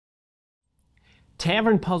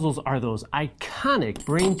Tavern puzzles are those iconic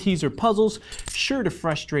brain teaser puzzles sure to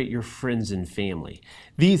frustrate your friends and family.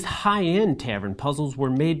 These high-end tavern puzzles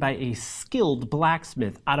were made by a skilled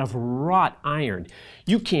blacksmith out of wrought iron.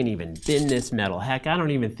 You can't even bend this metal. Heck, I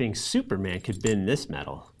don't even think Superman could bend this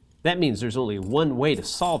metal. That means there's only one way to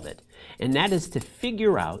solve it, and that is to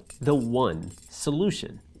figure out the one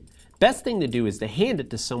solution. Best thing to do is to hand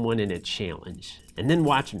it to someone in a challenge, and then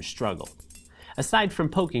watch them struggle. Aside from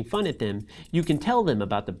poking fun at them, you can tell them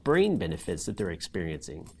about the brain benefits that they're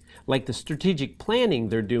experiencing, like the strategic planning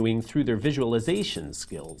they're doing through their visualization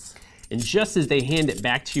skills. And just as they hand it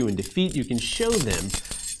back to you in defeat, you can show them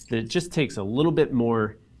that it just takes a little bit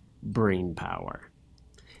more brain power.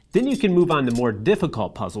 Then you can move on to more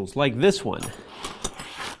difficult puzzles like this one.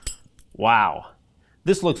 Wow,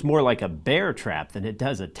 this looks more like a bear trap than it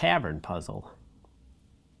does a tavern puzzle.